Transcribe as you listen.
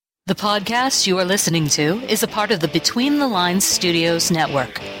The podcast you are listening to is a part of the Between the Lines Studios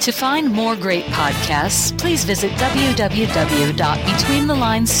network. To find more great podcasts, please visit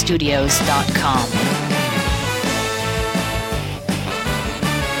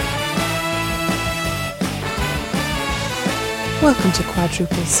Welcome to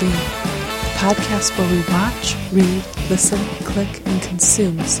Quadruple Z, the podcast where we watch, read, listen, click, and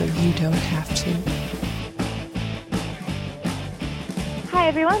consume so you don't have to. Hi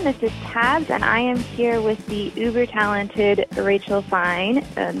everyone, this is Tabs, and I am here with the uber-talented Rachel Fine,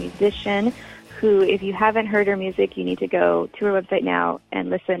 a musician who, if you haven't heard her music, you need to go to her website now and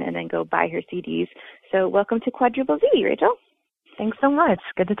listen and then go buy her CDs. So welcome to Quadruple Z, Rachel. Thanks so much.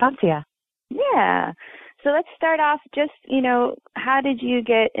 Good to talk to you. Yeah. So let's start off just, how did you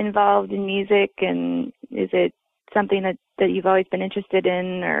get involved in music, and is it something that you've always been interested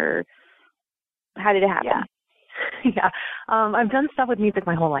in, or how did it happen? Yeah. I've done stuff with music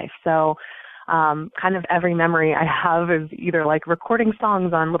my whole life. So kind of every memory I have is either like recording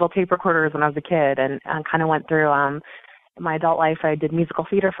songs on little tape recorders when I was a kid, and kind of went through my adult life. I did musical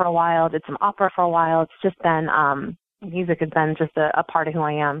theater for a while, did some opera for a while. It's just been music has been just a part of who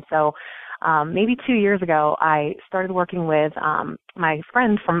I am. So maybe 2 years ago, I started working with my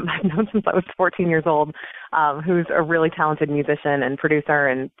friend from I've known since I was 14 years old, who's a really talented musician and producer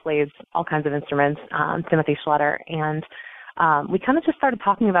and plays all kinds of instruments, Timothy Schlutter. And we kind of just started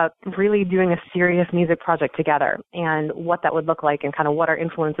talking about really doing a serious music project together and what that would look like and kind of what our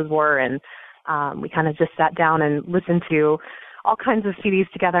influences were. And we kind of just sat down and listened to all kinds of CDs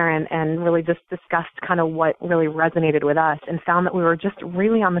together and really just discussed kind of what really resonated with us and found that we were just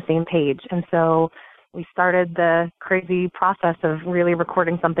really on the same page. And so we started the crazy process of really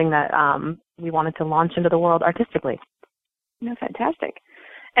recording something that we wanted to launch into the world artistically. No, fantastic.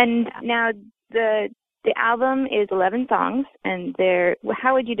 And now the album is 11 songs, and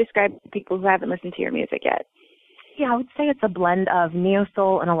how would you describe people who haven't listened to your music yet? Yeah, I would say it's a blend of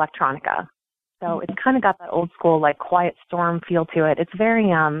neo-soul and electronica. So it's kind of got that old school, like, Quiet Storm feel to it. It's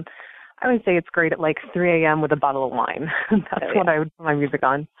very, I would say it's great at like 3 a.m. with a bottle of wine. That's what I would put my music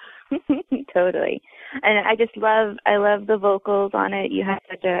on. Totally. And I love the vocals on it. You have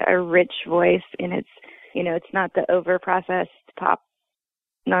such a rich voice, and it's not the over-processed pop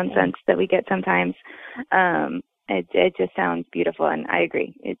nonsense that we get sometimes. It just sounds beautiful, and I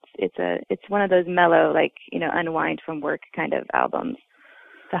agree. It's one of those mellow, like, unwind from work kind of albums.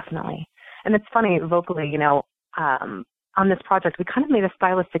 Definitely. And it's funny, vocally, on this project, we kind of made a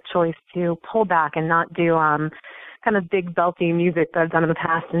stylistic choice to pull back and not do kind of big, belty music that I've done in the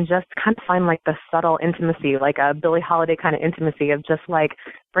past, and just kind of find, like, the subtle intimacy, like a Billie Holiday kind of intimacy of just, like,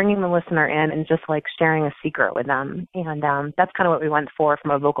 bringing the listener in and just, like, sharing a secret with them. And that's kind of what we went for from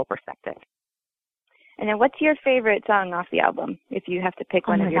a vocal perspective. And then what's your favorite song off the album, if you have to pick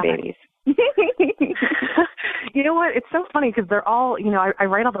one of your babies? You know what? It's so funny because they're all, I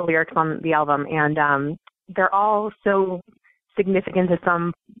write all the lyrics on the album, and they're all so significant to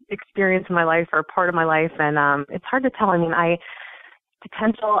some experience in my life or part of my life, and it's hard to tell. I mean,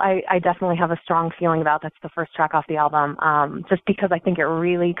 Potential, I definitely have a strong feeling about. That's the first track off the album, just because I think it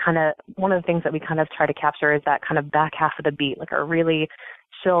really kind of, one of the things that we kind of try to capture is that kind of back half of the beat, like a really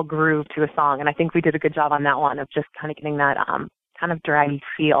chill groove to a song, and I think we did a good job on that one of just kind of getting that kind of draggy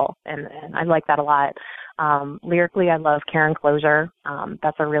feel, and I like that a lot. Lyrically, I love Karen Closure.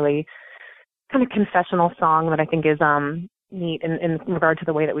 That's a really kind of confessional song that I think is neat in regard to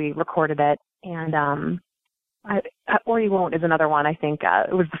the way that we recorded it. And Or You Won't is another one. I think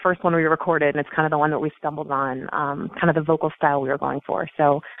it was the first one we recorded, and it's kind of the one that we stumbled on, kind of the vocal style we were going for.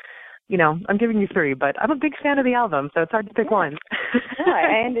 So, I'm giving you 3, but I'm a big fan of the album, so it's hard to pick one. No,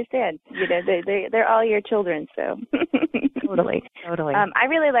 I understand. They're all your children, so. Totally. I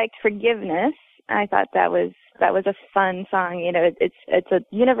really liked Forgiveness. I thought that was a fun song. It's a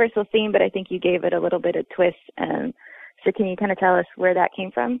universal theme, but I think you gave it a little bit of twist. So can you kind of tell us where that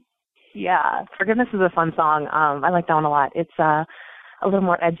came from? Yeah, Forgiveness is a fun song. I like that one a lot. It's a little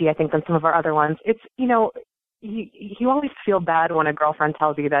more edgy, I think, than some of our other ones. It's, you always feel bad when a girlfriend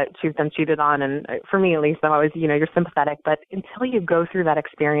tells you that she's been cheated on, and for me at least, I'm always, you're sympathetic, but until you go through that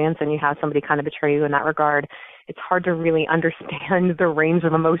experience and you have somebody kind of betray you in that regard, it's hard to really understand the range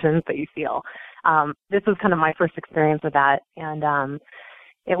of emotions that you feel. This was kind of my first experience with that, and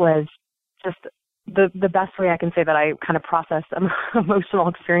it was just the best way I can say that I kind of process emotional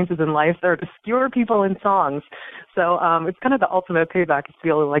experiences in life. They're to skewer people in songs. So it's kind of the ultimate payback to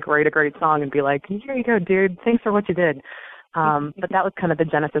feel like write a great song and be like, here you go, dude. Thanks for what you did. But that was kind of the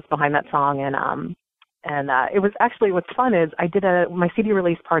genesis behind that song. And it was actually, what's fun is I did my CD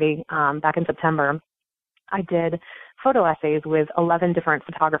release party back in September. I did photo essays with 11 different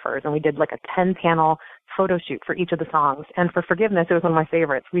photographers, and we did like a 10-panel photo shoot for each of the songs. And for Forgiveness, it was one of my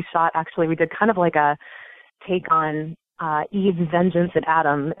favorites. We did kind of like a take on Eve's vengeance at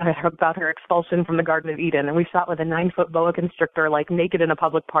Adam about her expulsion from the Garden of Eden, and we shot with a 9-foot boa constrictor, like naked in a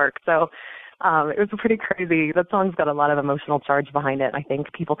public park. So it was pretty crazy. That song's got a lot of emotional charge behind it. I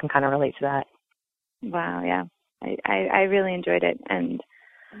think people can kind of relate to that. Wow, yeah. I really enjoyed it, and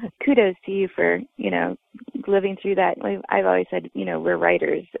kudos to you for, living through that. I've always said, we're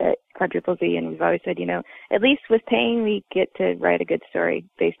writers at Quadruple Z, and we've always said, at least with pain, we get to write a good story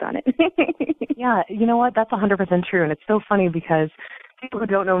based on it. Yeah, you know what? That's 100% true, and it's so funny because people who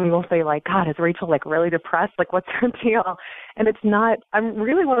don't know me will say, like, God, is Rachel, like, really depressed? Like, what's her deal? And it's not. I'm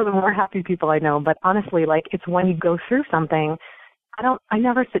really one of the more happy people I know, but honestly, like, it's when you go through something, I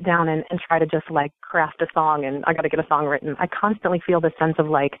never sit down and try to just, like, craft a song and I got to get a song written. I constantly feel this sense of,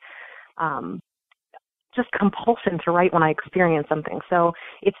 like, just compulsion to write when I experience something. So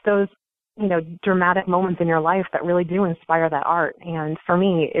it's those, dramatic moments in your life that really do inspire that art. And for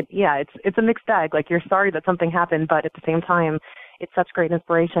me, it's a mixed bag. Like, you're sorry that something happened, but at the same time, it's such great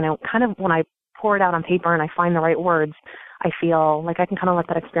inspiration. And kind of when I pour it out on paper and I find the right words, I feel like I can kind of let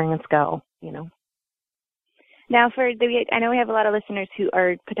that experience go, Now, I know we have a lot of listeners who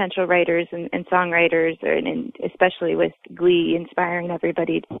are potential writers and songwriters, and especially with Glee inspiring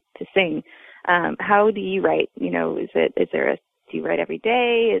everybody to sing. How do you write? Do you write every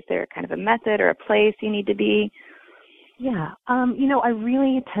day? Is there kind of a method or a place you need to be? Yeah, I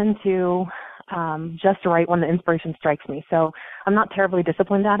really tend to just write when the inspiration strikes me. So I'm not terribly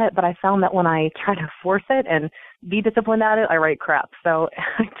disciplined at it, but I found that when I try to force it and be disciplined at it, I write crap. So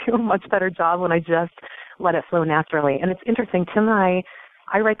I do a much better job when I just let it flow naturally. And it's interesting, Tim and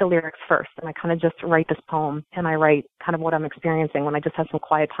I write the lyrics first, and I kind of just write this poem, and I write kind of what I'm experiencing when I just have some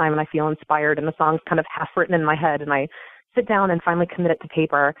quiet time and I feel inspired, and the song's kind of half written in my head, and I sit down and finally commit it to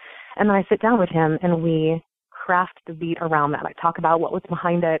paper. And then I sit down with him, and we craft the beat around that. I talk about what was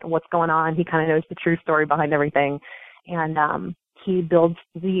behind it, what's going on. He kind of knows the true story behind everything. And he builds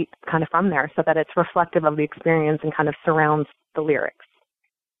the beat kind of from there so that it's reflective of the experience and kind of surrounds the lyrics.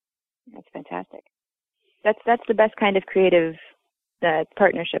 That's fantastic. That's the best kind of creative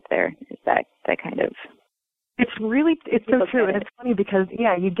partnership there, is that kind of... It's so true. And it's funny because,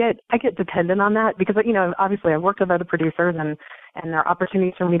 I get dependent on that because, obviously I've worked with other producers and there are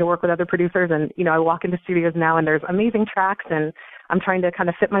opportunities for me to work with other producers. And, I walk into studios now and there's amazing tracks and I'm trying to kind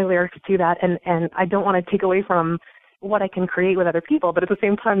of fit my lyrics to that. And I don't want to take away from what I can create with other people. But at the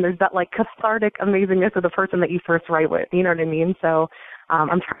same time, there's that like cathartic amazingness of the person that you first write with. You know what I mean? So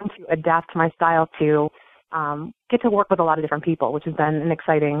I'm trying to adapt my style to get to work with a lot of different people, which has been an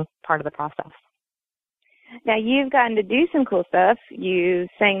exciting part of the process. Now, you've gotten to do some cool stuff. You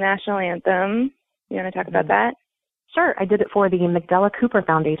sang National Anthem. You want to talk about that? Sure. I did it for the Magdala Cooper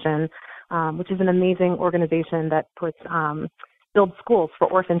Foundation, which is an amazing organization that builds schools for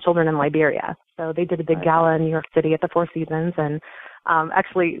orphan children in Liberia. So they did a big gala in New York City at the Four Seasons. And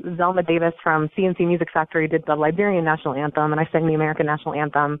actually, Zelma Davis from CNC Music Factory did the Liberian National Anthem, and I sang the American National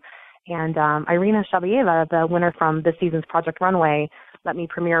Anthem. And Irina Shabayeva, the winner from this season's Project Runway, let me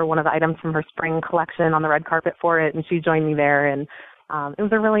premiere one of the items from her spring collection on the red carpet for it, and she joined me there. And it was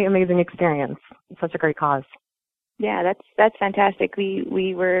a really amazing experience. It's such a great cause. Yeah, that's fantastic.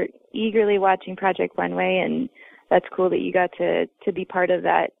 We were eagerly watching Project Runway, and that's cool that you got to be part of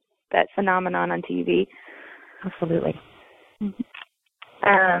that phenomenon on TV. Absolutely. Mm-hmm.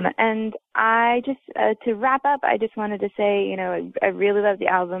 And I just, to wrap up, I just wanted to say, I really love the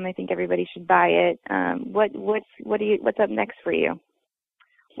album. I think everybody should buy it. What's up next for you?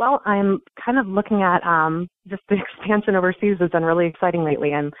 Well, I'm kind of looking at just the expansion overseas has been really exciting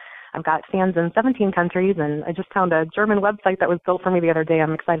lately, and I've got fans in 17 countries, and I just found a German website that was built for me the other day.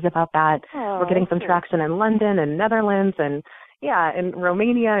 I'm excited about that. Oh, we're getting some traction in London and Netherlands and, in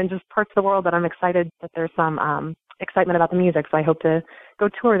Romania and just parts of the world that I'm excited that there's some excitement about the music, so I hope to go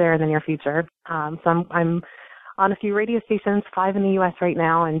tour there in the near future. So I'm on a few radio stations, 5 in the U.S. right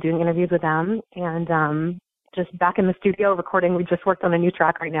now, and doing interviews with them, and just back in the studio recording. We just worked on a new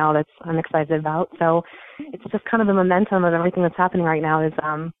track right now that I'm excited about. So it's just kind of the momentum of everything that's happening right now is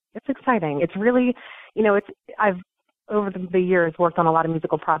it's exciting. It's really, I've over the years worked on a lot of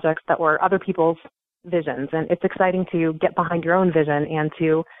musical projects that were other people's visions, and it's exciting to get behind your own vision and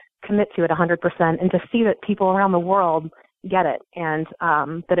to commit to it 100% and to see that people around the world get it and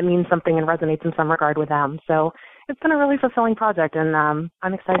that it means something and resonates in some regard with them. So it's been a really fulfilling project, and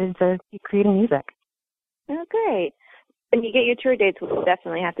I'm excited to keep creating music. Oh, great. When you get your tour dates, we'll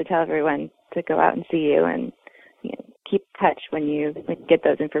definitely have to tell everyone to go out and see you and keep in touch when you get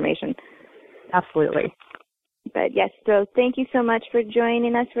those information. Absolutely. But yes, so thank you so much for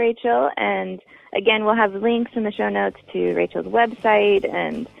joining us, Rachel. And again, we'll have links in the show notes to Rachel's website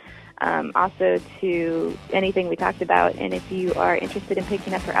and also to anything we talked about. And if you are interested in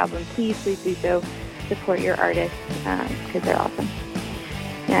picking up her album, please do so. Support your artists because they're awesome.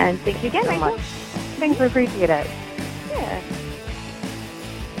 And thank you again, Rachel. Much. Thanks, I appreciate it. Yeah.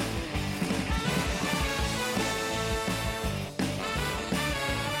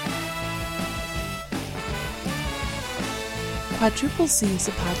 Quadruple Z is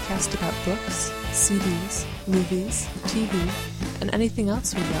a podcast about books, CDs, movies, TV, and anything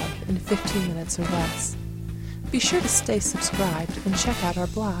else we love in 15 minutes or less. Be sure to stay subscribed and check out our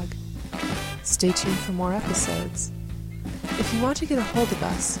blog. Stay tuned for more episodes. If you want to get a hold of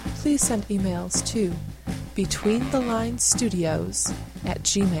us, please send emails to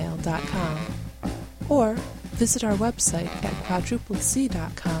betweenthelinesstudios@gmail.com or visit our website at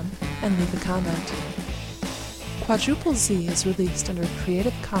quadruplec.com and leave a comment. Quadruple Z is released under a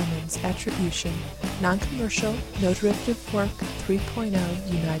Creative Commons Attribution, Non-Commercial, No Derivative Work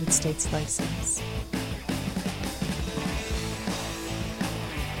 3.0 United States license.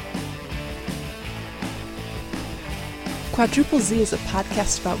 Quadruple Z is a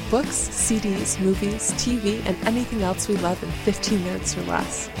podcast about books, CDs, movies, TV, and anything else we love in 15 minutes or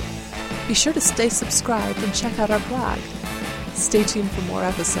less. Be sure to stay subscribed and check out our blog. Stay tuned for more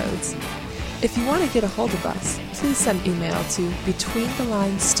episodes. If you want to get a hold of us, please send email to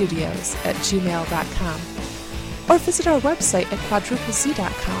betweenthelinesstudios@gmail.com or visit our website at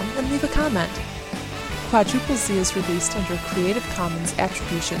quadruplec.com and leave a comment. Quadruple Z is released under a Creative Commons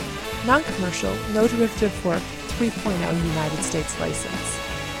Attribution, Non-Commercial, No Derivative Work 3.0 United States license.